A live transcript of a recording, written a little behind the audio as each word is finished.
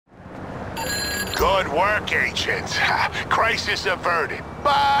Good work, Agent. Crisis averted.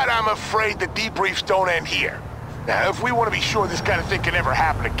 But I'm afraid the debriefs don't end here. Now, if we want to be sure this kind of thing can never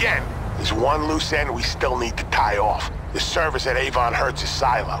happen again, there's one loose end we still need to tie off. The servers at Avon Hertz's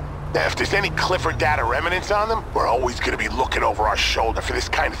silo. Now, if there's any Clifford data remnants on them, we're always going to be looking over our shoulder for this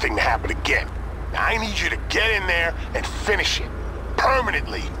kind of thing to happen again. Now, I need you to get in there and finish it.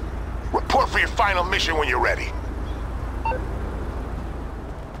 Permanently. Report for your final mission when you're ready.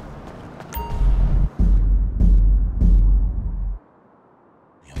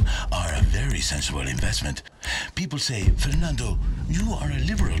 Are a very sensible investment. People say, Fernando, you are a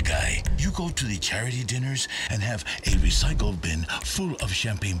liberal guy. You go to the charity dinners and have a recycle bin full of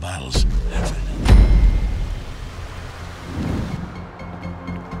champagne bottles.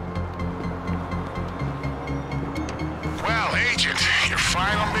 Well, Agent, your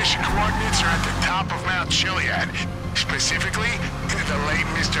final mission coordinates are at the top of Mount Chiliad. Specifically, the late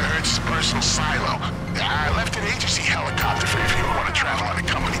Mr. Hertz's personal silo. I left an agency helicopter for if you want to travel on a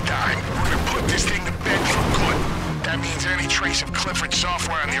company dime. We're gonna put this thing to bed for good. That means any trace of Clifford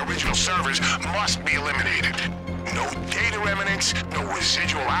software on the original servers must be eliminated. No data remnants, no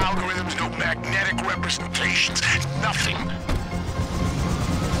residual algorithms, no magnetic representations, nothing.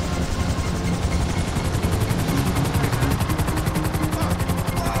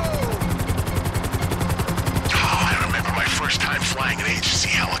 Time flying an agency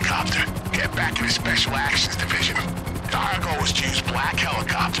helicopter. Get back in the Special Actions Division. Our goal was to use black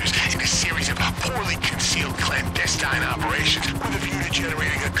helicopters in a series of poorly concealed clandestine operations with a view to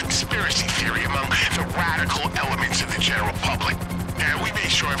generating a conspiracy theory among the radical elements of the general public. And we made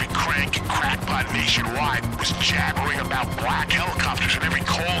sure every crank and crackpot nationwide was jabbering about black helicopters in every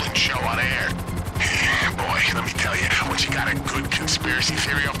call-in show on air. Boy, let me tell you, once you got a good conspiracy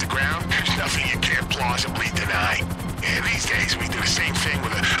theory off the ground, there's nothing you can't plausibly deny. Yeah, these days we do the same thing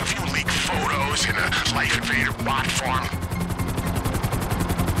with a few leaked photos in a Life Invader bot farm.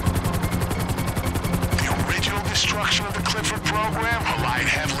 The original destruction of the Clifford program relied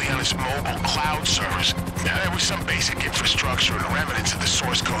heavily on its mobile cloud servers. Now, there was some basic infrastructure and remnants of the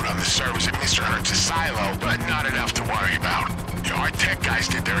source code on the servers at Mr. Hertz's silo, but not enough to worry about. Our tech guys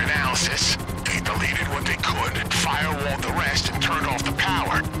did their analysis. They deleted what they could, firewalled the rest, and turned off the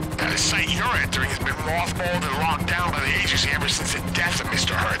power. Now, the site you're entering has been mothballed and locked down by the agency ever since the death of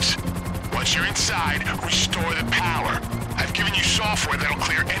Mr. Hertz. Once you're inside, restore the power. I've given you software that'll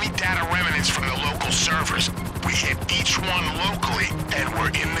clear any data remnants from the local servers. We hit each one locally, and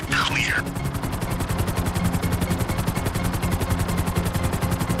we're in the clear.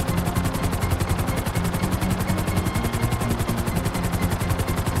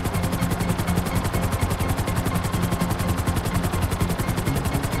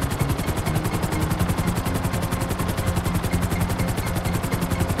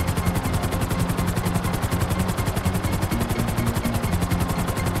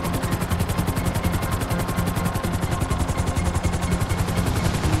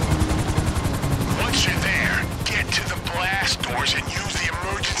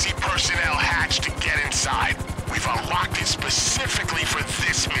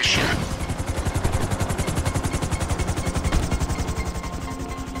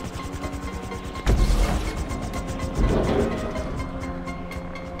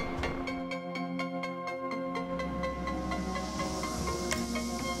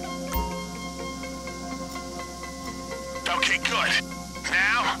 Okay, good.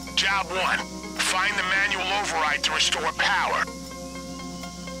 Now, job one. Find the manual override to restore power.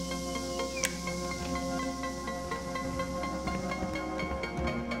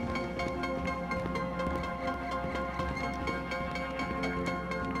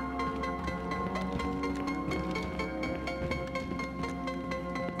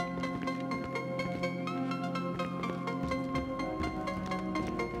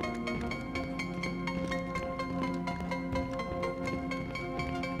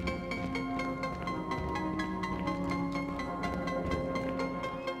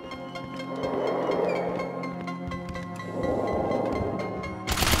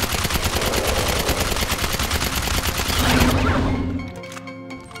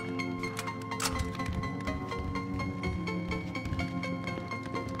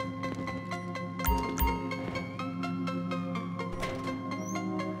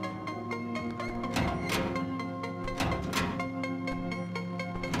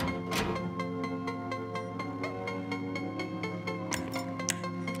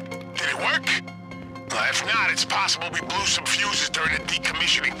 If not, it's possible we blew some fuses during the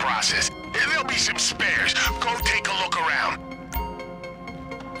decommissioning process. There'll be some spares. Go take a look around.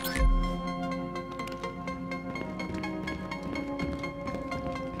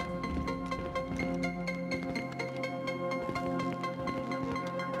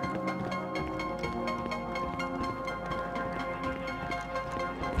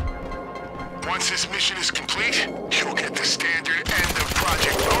 Once this mission is complete, you'll get the standard end of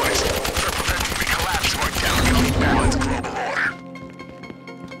project bonus for preventing the collapse of our delicately balanced global order.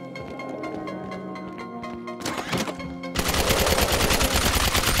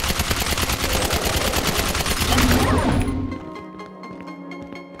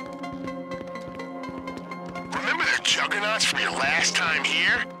 Remember the juggernauts from your last time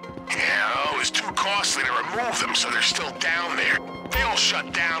here? Yeah, it was too costly to remove them, so they're still down there. They all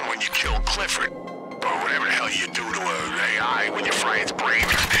shut down when you kill Clifford. Or whatever the hell you do to an AI when you fry its brain.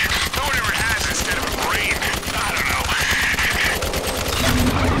 Or whatever it has instead of a brain. I don't know.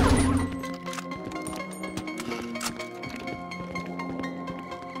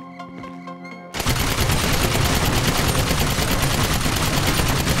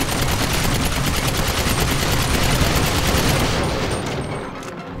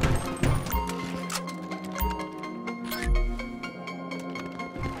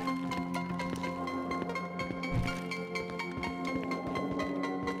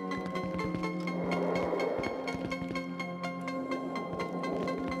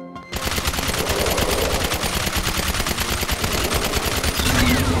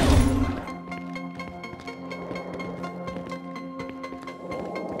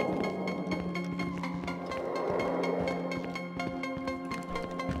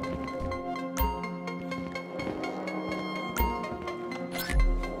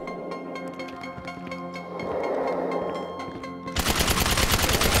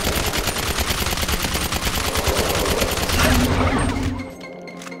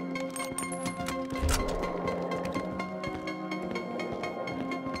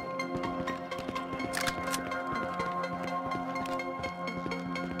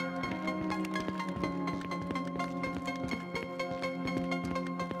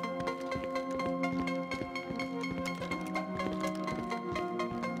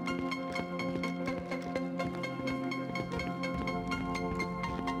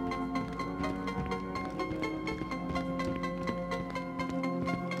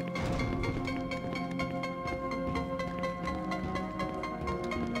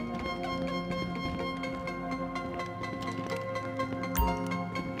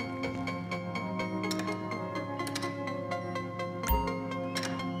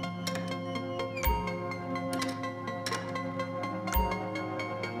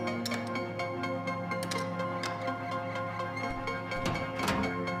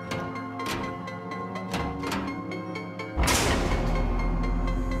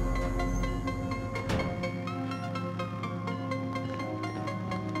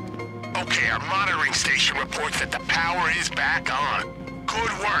 Okay, our monitoring station reports that the power is back on.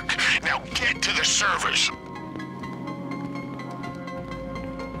 Good work. Now get to the servers.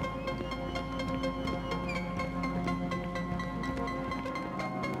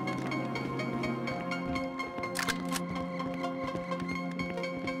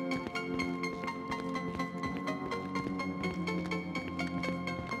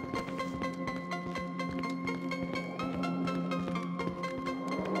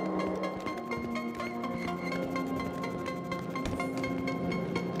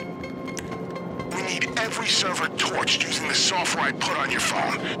 Every server torched using the software I put on your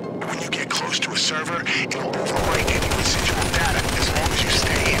phone. When you get close to a server, it'll overwrite any residual data as long as you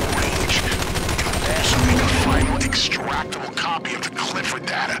stay in range. It'll also make a final extractable copy of the Clifford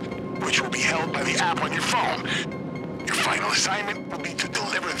data, which will be held by the app on your phone. Your final assignment will be to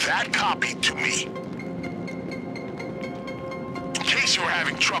deliver that copy to me. In case you were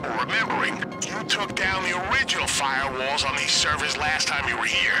having trouble remembering, you took down the original firewalls on these servers last time you were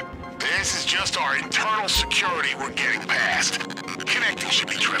here. This is just our internal security we're getting past. Connecting should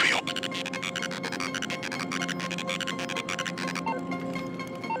be trivial.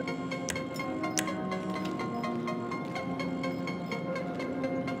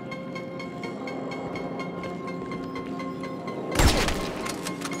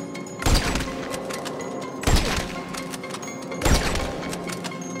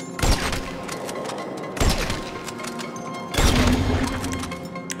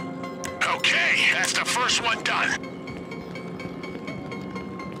 That's the first one done.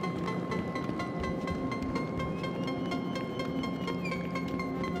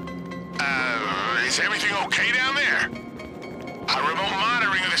 Is everything okay down there? Our remote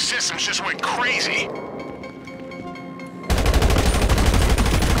monitoring of the systems just went crazy.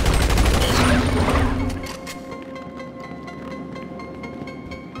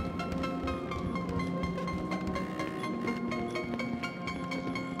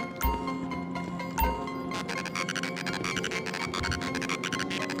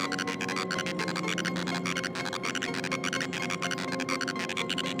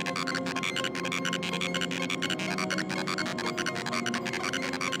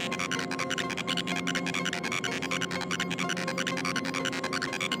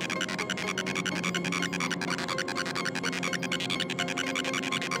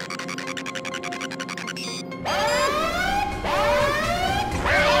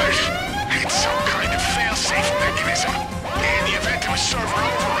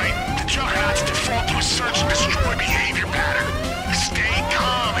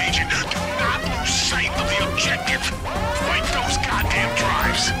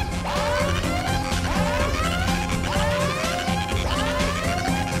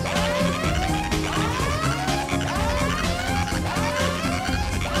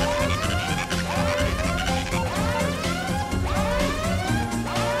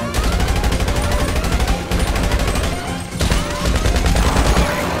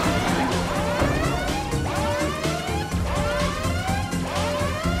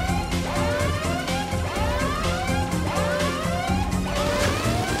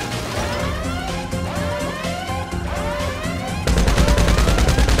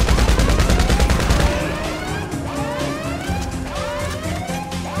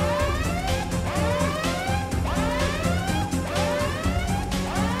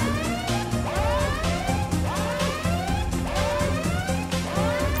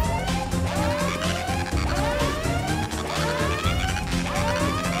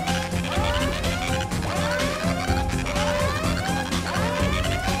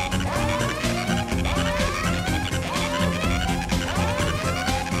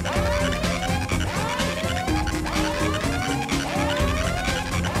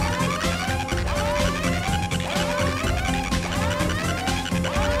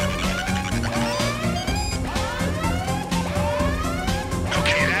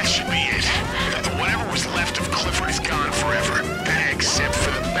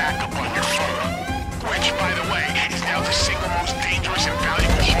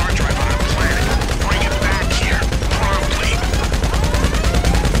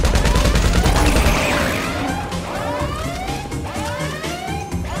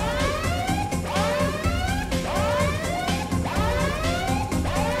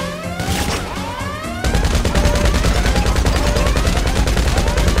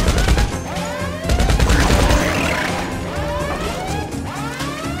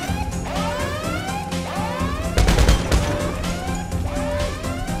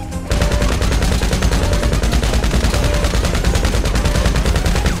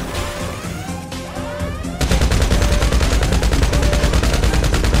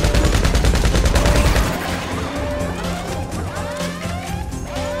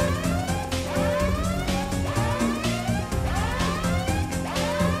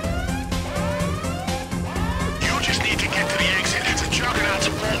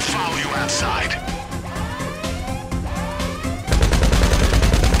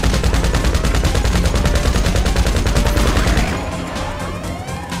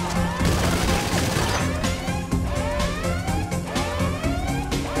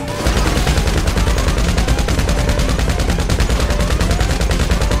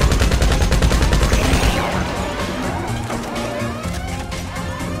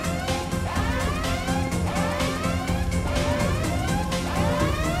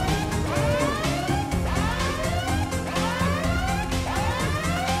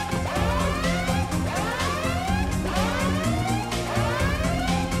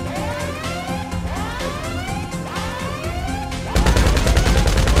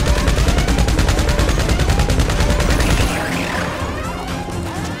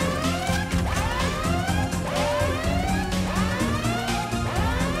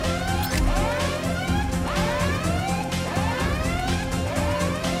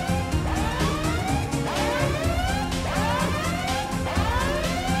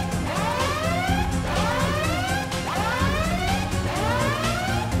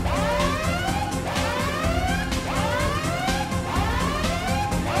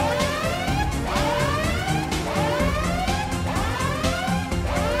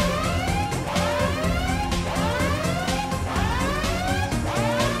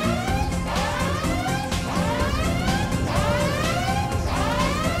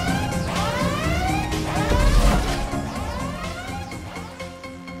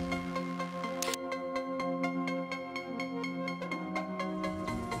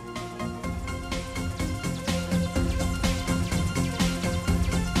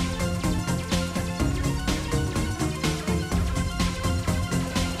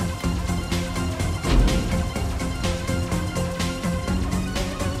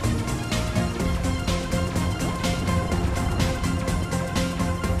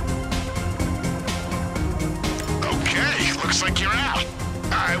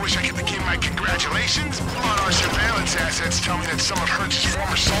 I wish I could begin my congratulations, but our surveillance assets tell me that some of Hertz's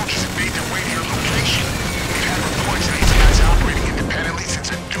former soldiers have made their way to your location. We've had reports that these guys are operating independently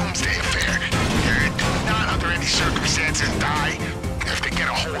since a doomsday affair. They do not, under any circumstances, die. If they get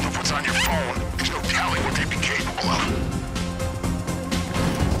a hold of what's on your phone, there's no telling what they'd be capable of.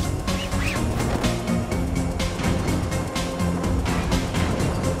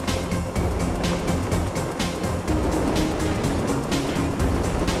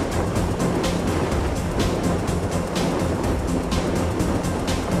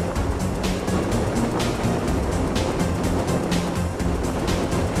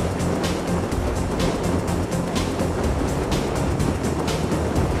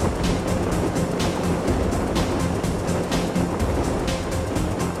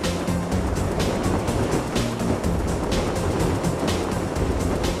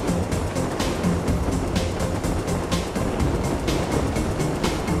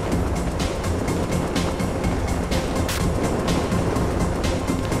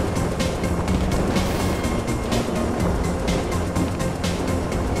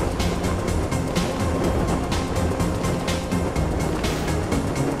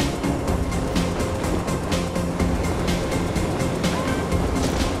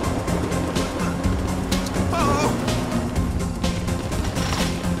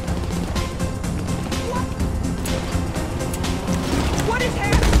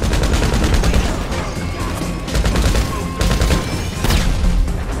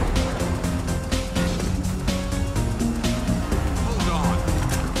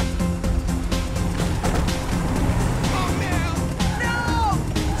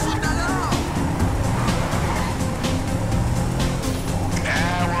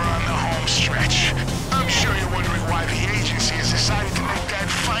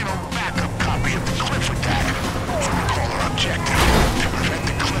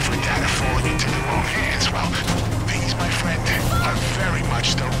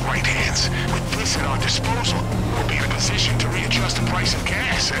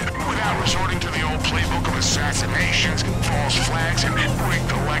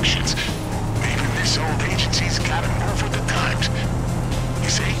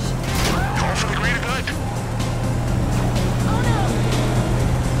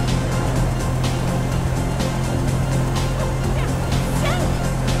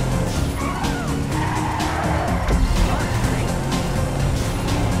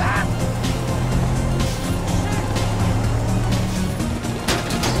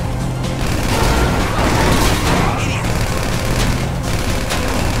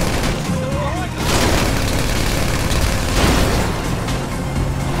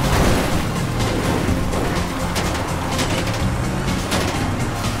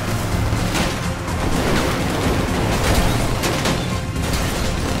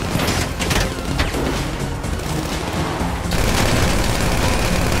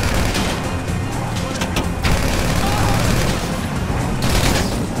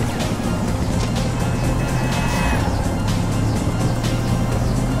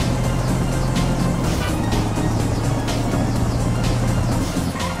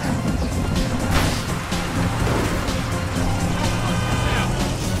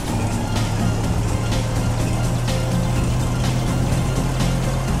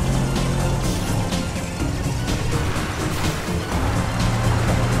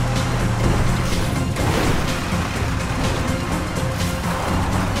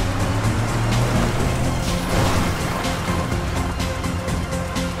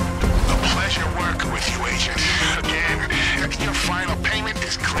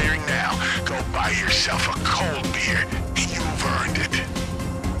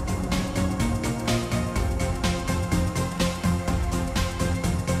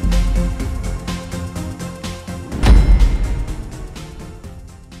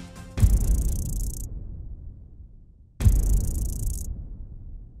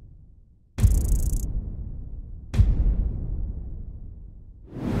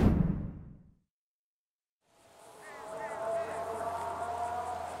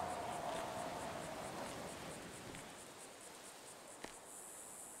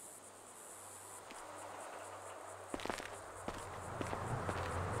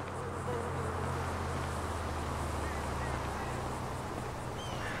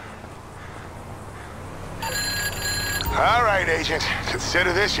 All right, Agent.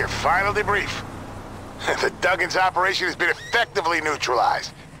 Consider this your final debrief. The Duggins operation has been effectively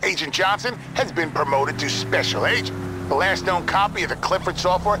neutralized. Agent Johnson has been promoted to Special Agent. The last known copy of the Clifford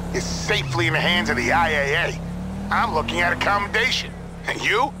software is safely in the hands of the IAA. I'm looking at a commendation. And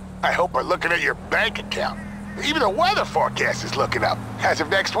you, I hope, are looking at your bank account. Even the weather forecast is looking up. As of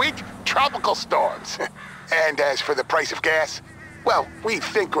next week, tropical storms. And as for the price of gas, well, we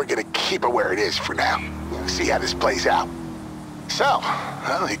think we're gonna keep it where it is for now. See how this plays out. So,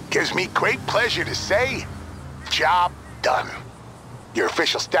 well, it gives me great pleasure to say, job done. Your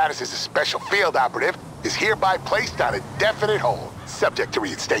official status as a special field operative is hereby placed on a definite hold, subject to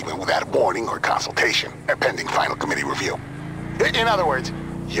reinstatement without warning or consultation, pending final committee review. In other words,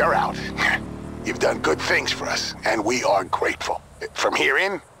 you're out. You've done good things for us, and we are grateful. From here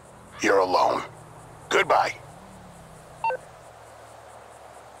in, you're alone. Goodbye.